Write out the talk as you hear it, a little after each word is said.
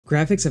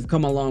Graphics have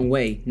come a long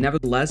way.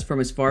 Nevertheless, from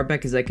as far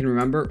back as I can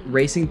remember,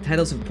 racing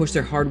titles have pushed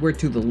their hardware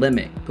to the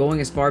limit, going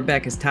as far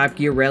back as Top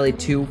Gear Rally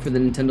 2 for the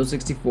Nintendo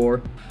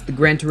 64, the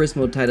Gran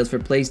Turismo titles for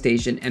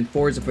PlayStation, and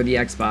Forza for the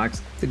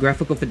Xbox. The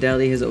graphical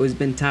fidelity has always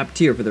been top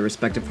tier for the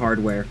respective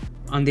hardware.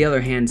 On the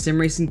other hand, sim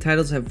racing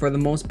titles have for the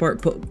most part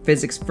put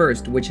physics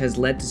first, which has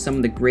led to some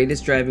of the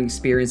greatest driving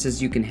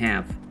experiences you can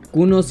have.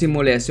 Kuno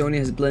Simulazione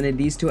has blended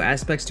these two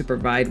aspects to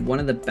provide one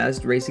of the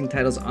best racing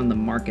titles on the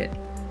market.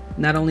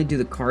 Not only do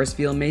the cars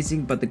feel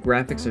amazing, but the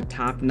graphics are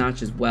top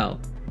notch as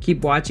well.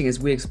 Keep watching as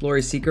we explore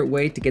a secret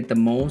way to get the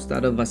most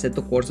out of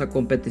Assetto Corsa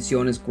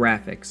Competizione's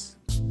graphics.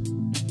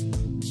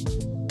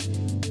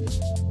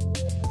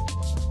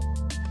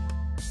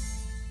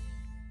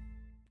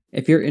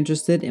 If you're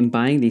interested in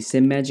buying the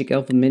SimMagic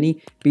Alpha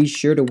Mini, be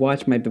sure to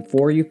watch my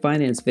Before You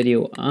Finance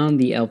video on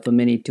the Alpha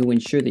Mini to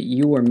ensure that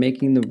you are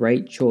making the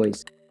right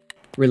choice.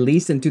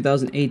 Released in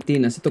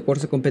 2018, Assetto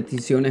Corsa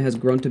Competizione has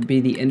grown to be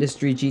the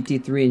industry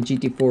GT3 and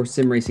GT4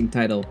 sim racing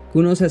title.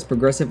 Kunos has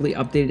progressively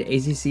updated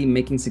ACC,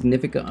 making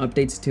significant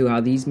updates to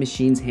how these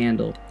machines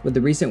handle. With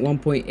the recent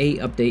 1.8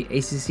 update,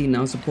 ACC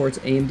now supports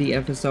AMD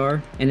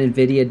FSR and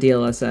NVIDIA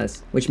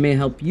DLSS, which may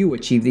help you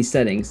achieve these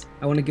settings.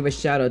 I want to give a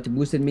shout out to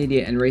Boosted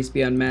Media and Race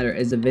Beyond Matter,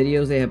 as the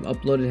videos they have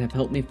uploaded have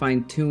helped me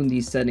fine tune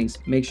these settings.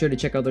 Make sure to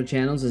check out their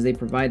channels as they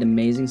provide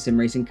amazing sim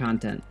racing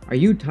content. Are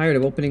you tired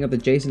of opening up the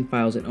JSON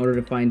files in order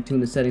to fine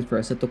tune the settings for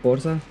Assetto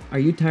Corsa? Are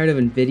you tired of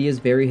NVIDIA's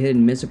very hit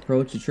and miss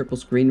approach to triple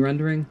screen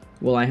rendering?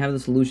 Well, I have the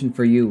solution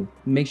for you.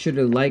 Make sure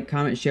to like,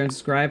 comment, share, and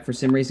subscribe for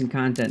sim racing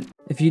content.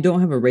 If you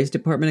don't have a race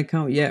department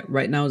account yet,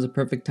 right now is the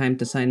perfect time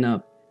to sign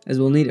up, as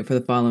we'll need it for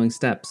the following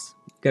steps.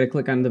 You gotta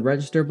click on the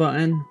register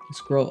button,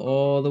 scroll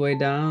all the way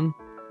down,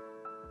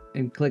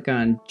 and click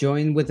on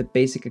join with a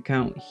basic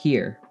account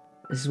here.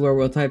 This is where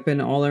we'll type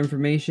in all our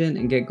information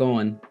and get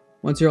going.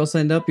 Once you're all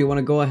signed up, you want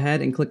to go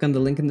ahead and click on the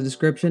link in the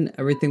description.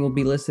 Everything will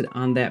be listed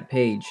on that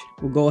page.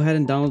 We'll go ahead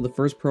and download the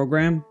first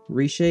program,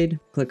 Reshade.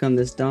 Click on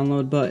this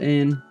download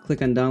button,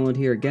 click on download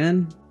here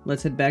again.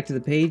 Let's head back to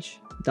the page.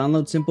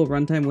 Download Simple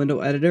Runtime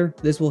Window Editor.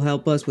 This will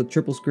help us with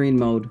triple screen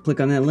mode. Click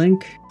on that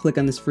link, click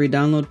on this free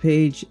download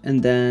page,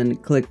 and then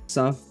click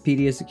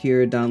Softpedia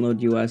Secure Download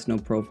US No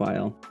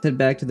Profile. Let's head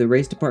back to the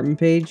race department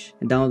page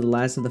and download the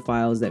last of the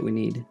files that we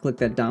need. Click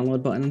that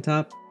download button on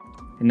top.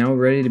 And now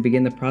we're ready to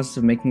begin the process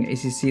of making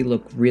ACC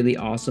look really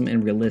awesome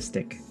and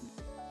realistic.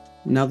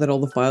 Now that all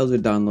the files are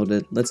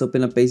downloaded, let's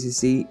open up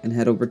ACC and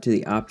head over to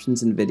the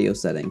options and video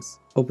settings.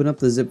 Open up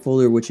the zip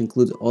folder, which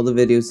includes all the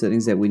video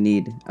settings that we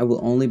need. I will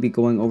only be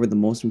going over the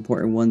most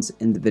important ones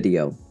in the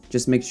video.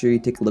 Just make sure you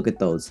take a look at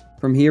those.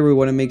 From here, we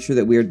want to make sure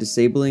that we are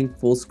disabling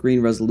full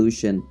screen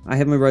resolution. I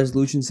have my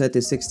resolution set to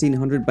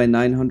 1600 by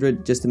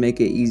 900 just to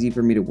make it easy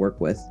for me to work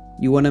with.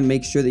 You want to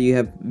make sure that you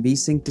have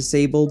VSync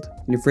disabled,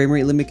 and your frame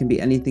rate limit can be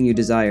anything you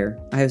desire.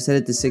 I have set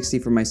it to 60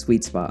 for my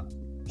sweet spot.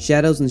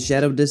 Shadows and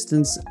shadow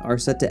distance are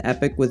set to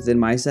epic within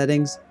my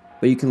settings,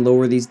 but you can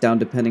lower these down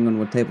depending on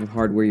what type of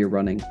hardware you're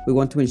running. We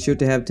want to ensure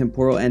to have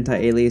temporal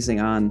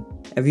anti-aliasing on.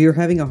 If you're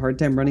having a hard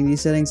time running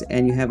these settings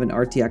and you have an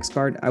RTX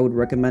card, I would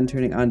recommend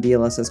turning on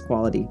DLSS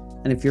quality.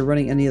 And if you're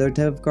running any other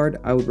type of card,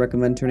 I would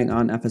recommend turning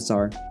on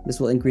FSR. This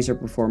will increase our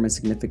performance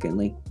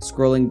significantly.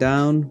 Scrolling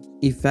down,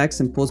 effects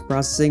and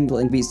post-processing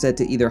will be set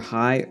to either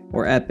high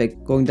or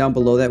epic. Going down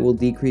below that will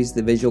decrease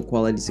the visual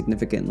quality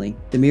significantly.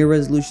 The mirror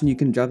resolution, you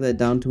can drop that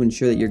down to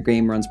ensure that your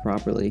game runs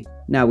properly.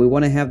 Now we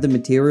want to have the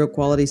material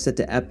quality set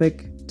to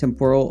epic.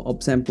 Temporal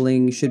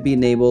upsampling should be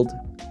enabled.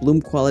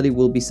 Bloom quality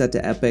will be set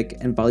to epic,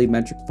 and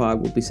volumetric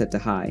fog will be set to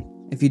high.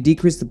 If you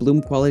decrease the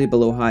bloom quality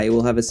below high, it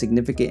will have a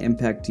significant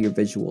impact to your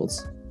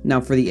visuals. Now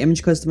for the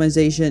image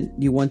customization,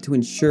 you want to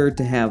ensure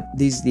to have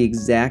these the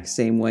exact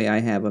same way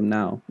I have them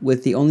now.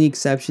 With the only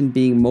exception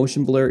being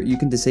motion blur, you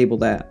can disable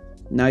that.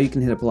 Now you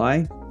can hit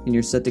apply, and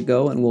you're set to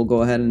go, and we'll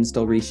go ahead and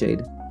install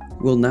Reshade.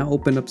 We'll now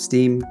open up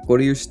Steam, go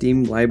to your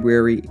Steam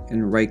library,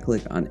 and right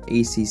click on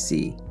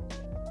ACC.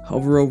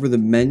 Hover over the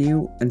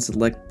menu and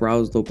select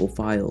Browse Local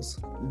Files.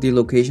 The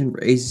location for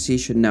ACC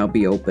should now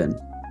be open.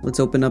 Let's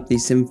open up the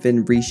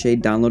SimFin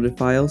Reshade downloaded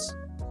files.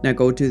 Now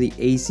go to the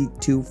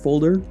AC2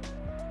 folder,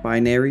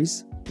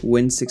 Binaries,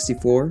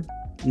 Win64.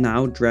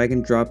 Now drag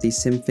and drop the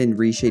SimFin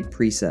Reshade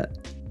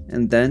preset.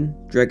 And then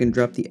drag and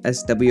drop the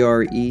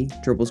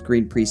SWRE triple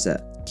screen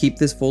preset. Keep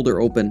this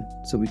folder open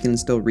so we can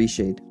install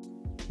Reshade.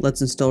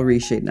 Let's install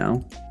Reshade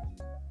now.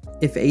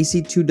 If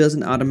AC2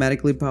 doesn't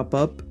automatically pop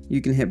up,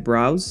 you can hit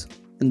Browse,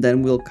 and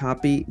then we'll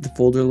copy the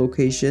folder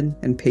location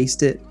and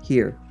paste it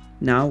here.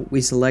 Now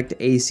we select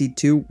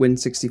AC2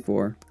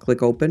 Win64.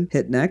 Click open,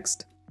 hit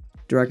next.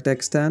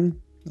 DirectX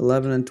 10,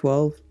 11 and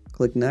 12,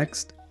 click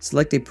next.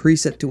 Select a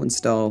preset to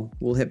install.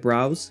 We'll hit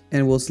browse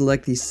and we'll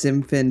select the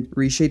SimFin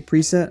Reshade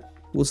preset.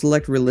 We'll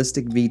select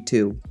Realistic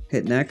V2.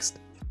 Hit next.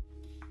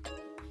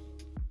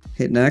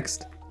 Hit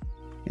next.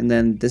 And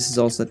then this is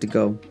all set to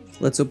go.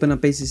 Let's open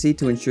up ACC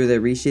to ensure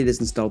that Reshade is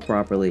installed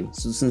properly.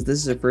 So since this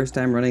is our first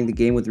time running the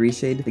game with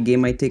Reshade, the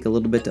game might take a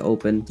little bit to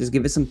open. Just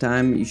give it some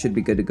time, you should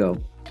be good to go.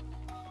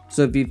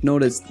 So if you've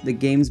noticed, the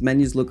game's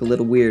menus look a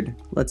little weird.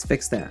 Let's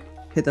fix that.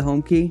 hit the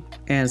home key,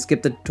 and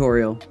skip the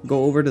tutorial.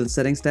 Go over to the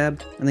settings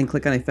tab, and then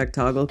click on effect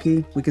toggle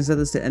key. We can set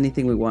this to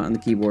anything we want on the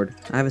keyboard.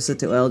 I have it set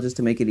to L just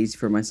to make it easy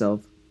for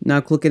myself. Now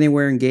click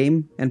anywhere in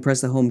game, and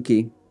press the home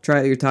key. Try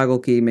out your toggle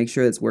key, make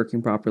sure it's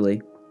working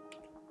properly.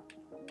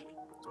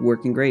 It's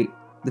working great.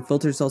 The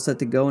filter is all set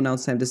to go, now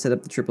it's time to set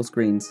up the triple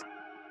screens.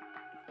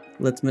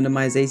 Let's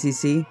minimize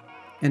ACC,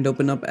 and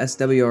open up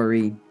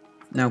SWRE.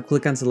 Now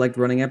click on select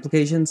running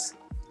applications.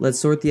 Let's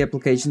sort the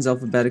applications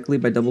alphabetically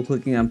by double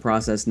clicking on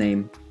process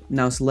name.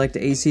 Now select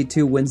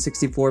AC2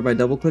 Win64 by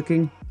double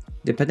clicking.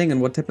 Depending on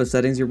what type of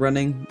settings you're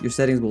running, your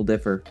settings will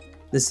differ.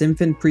 The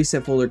SimFin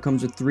preset folder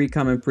comes with 3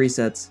 common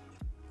presets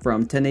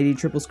from 1080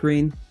 triple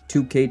screen,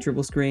 2K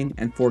triple screen,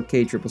 and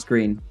 4K triple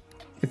screen.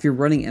 If you're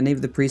running any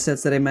of the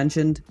presets that I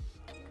mentioned,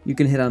 you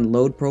can hit on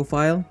load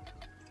profile,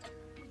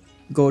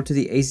 go to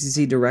the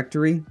ACC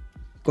directory,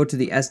 go to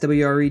the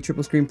SWRE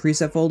triple screen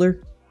preset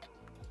folder,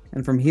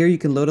 and from here you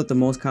can load up the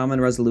most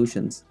common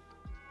resolutions.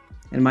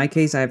 In my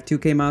case, I have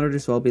 2K monitor,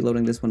 so I'll be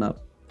loading this one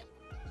up.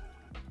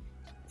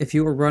 If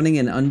you are running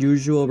an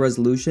unusual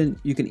resolution,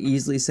 you can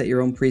easily set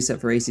your own preset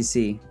for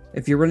ACC.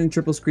 If you're running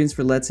triple screens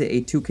for, let's say,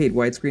 a 2K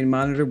widescreen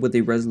monitor with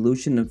a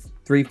resolution of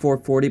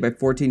 3440 by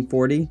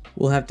 1440,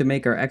 we'll have to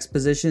make our X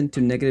position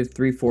to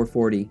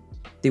 -3440.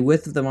 The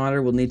width of the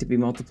monitor will need to be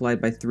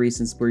multiplied by 3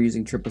 since we're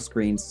using triple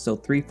screens, so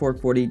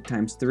 3440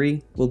 times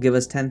 3 will give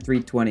us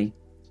 10320.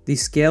 The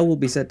scale will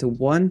be set to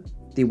 1,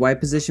 the Y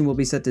position will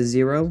be set to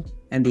 0,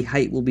 and the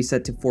height will be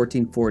set to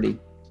 1440.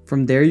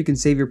 From there you can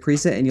save your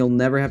preset and you'll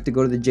never have to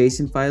go to the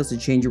JSON files to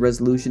change your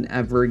resolution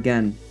ever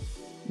again.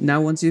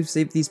 Now once you've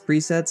saved these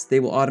presets, they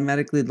will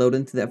automatically load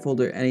into that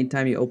folder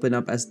anytime you open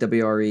up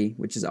SWRE,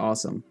 which is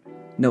awesome.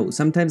 Note,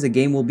 sometimes the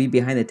game will be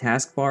behind the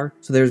taskbar,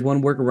 so there's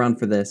one workaround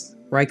for this.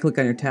 Right click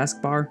on your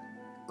taskbar,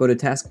 go to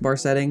taskbar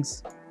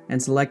settings,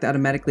 and select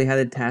automatically hide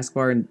the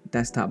taskbar in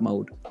desktop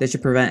mode. This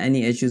should prevent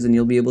any issues and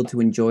you'll be able to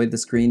enjoy the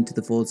screen to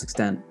the fullest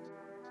extent.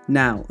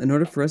 Now, in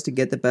order for us to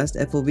get the best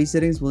FOV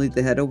settings, we'll need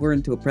to head over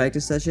into a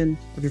practice session.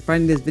 If you're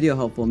finding this video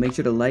helpful, make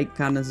sure to like,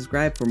 comment, and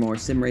subscribe for more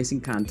sim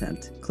racing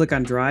content. Click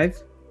on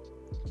drive,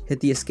 hit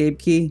the escape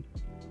key,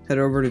 head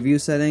over to view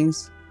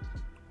settings,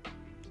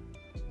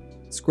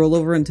 scroll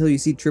over until you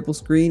see triple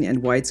screen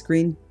and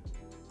widescreen.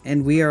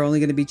 And we are only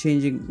going to be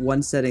changing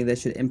one setting that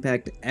should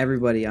impact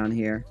everybody on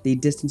here. The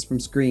distance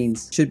from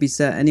screens should be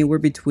set anywhere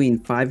between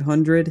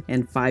 500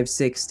 and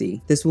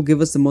 560. This will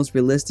give us the most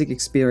realistic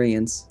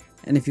experience.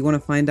 And if you want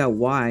to find out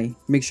why,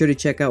 make sure to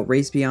check out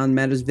Race Beyond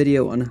Matter's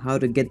video on how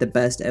to get the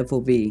best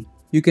FOV.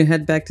 You can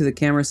head back to the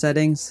camera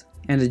settings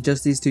and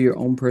adjust these to your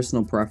own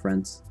personal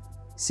preference.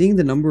 Seeing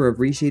the number of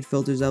reshade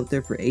filters out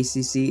there for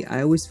ACC,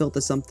 I always felt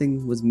that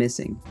something was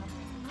missing.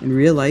 In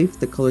real life,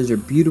 the colors are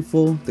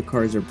beautiful, the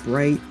cars are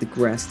bright, the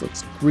grass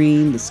looks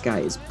green, the sky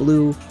is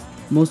blue.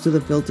 Most of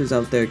the filters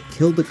out there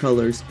kill the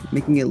colors,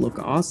 making it look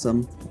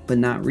awesome, but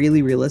not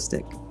really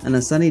realistic. On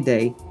a sunny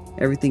day,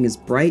 everything is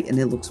bright and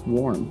it looks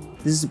warm.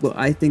 This is what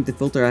I think the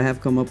filter I have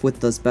come up with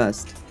does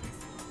best.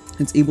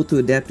 It's able to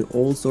adapt to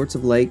all sorts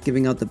of light,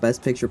 giving out the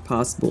best picture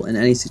possible in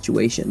any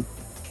situation.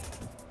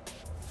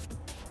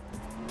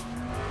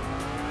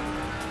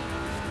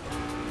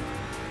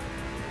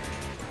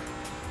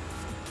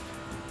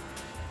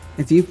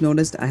 If you've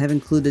noticed, I have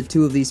included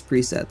 2 of these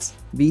presets.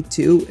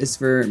 V2 is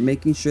for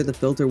making sure the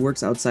filter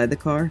works outside the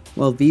car,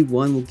 while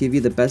V1 will give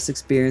you the best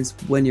experience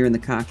when you're in the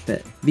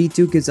cockpit.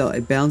 V2 gives out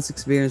a balanced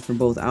experience from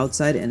both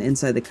outside and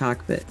inside the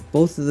cockpit.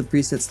 Both of the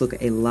presets look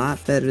a lot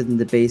better than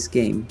the base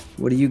game.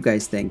 What do you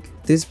guys think?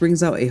 This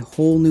brings out a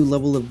whole new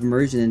level of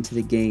immersion into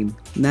the game.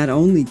 Not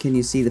only can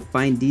you see the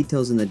fine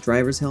details in the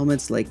driver's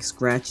helmets like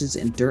scratches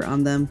and dirt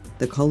on them,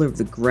 the color of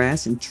the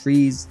grass and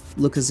trees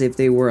look as if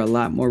they were a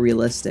lot more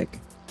realistic.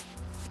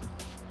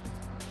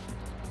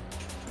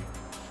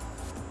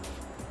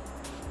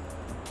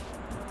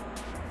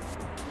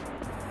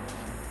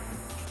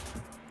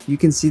 You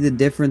can see the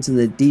difference in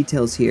the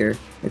details here.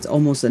 It's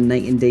almost a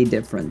night and day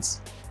difference.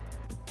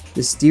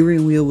 The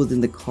steering wheel within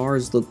the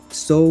cars look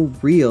so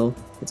real,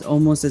 it's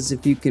almost as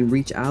if you can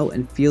reach out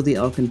and feel the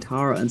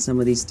Alcantara on some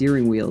of these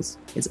steering wheels.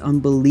 It's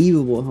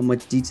unbelievable how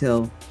much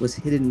detail was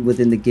hidden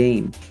within the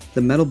game.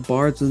 The metal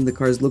bars within the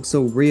cars look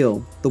so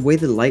real. The way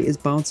the light is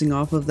bouncing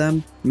off of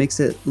them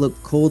makes it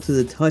look cold to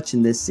the touch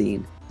in this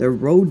scene. The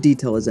road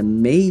detail is a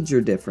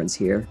major difference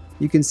here.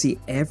 You can see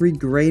every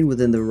grain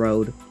within the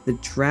road. The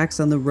tracks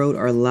on the road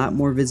are a lot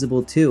more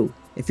visible too.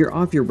 If you're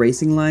off your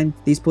racing line,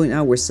 these point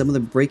out where some of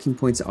the braking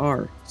points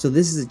are. So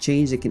this is a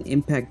change that can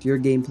impact your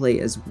gameplay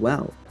as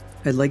well.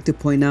 I'd like to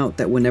point out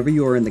that whenever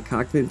you are in the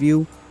cockpit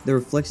view, the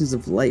reflections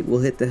of light will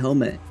hit the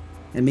helmet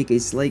and make a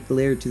slight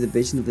glare to the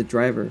vision of the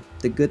driver.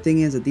 The good thing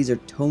is that these are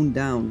toned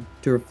down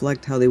to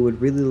reflect how they would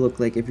really look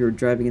like if you were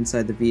driving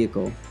inside the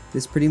vehicle.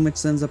 This pretty much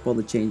sums up all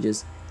the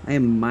changes. I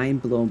am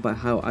mind blown by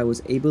how I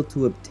was able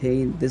to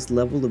obtain this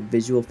level of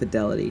visual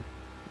fidelity.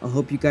 I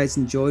hope you guys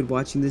enjoyed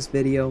watching this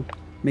video.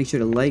 Make sure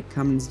to like,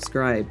 comment, and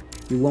subscribe.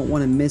 You won't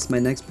want to miss my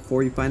next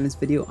Before You Find This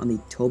video on the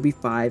Tobii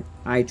 5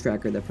 eye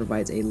tracker that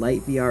provides a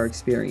light VR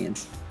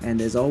experience. And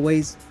as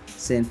always,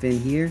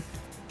 SimFin here,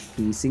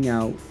 peacing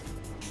out.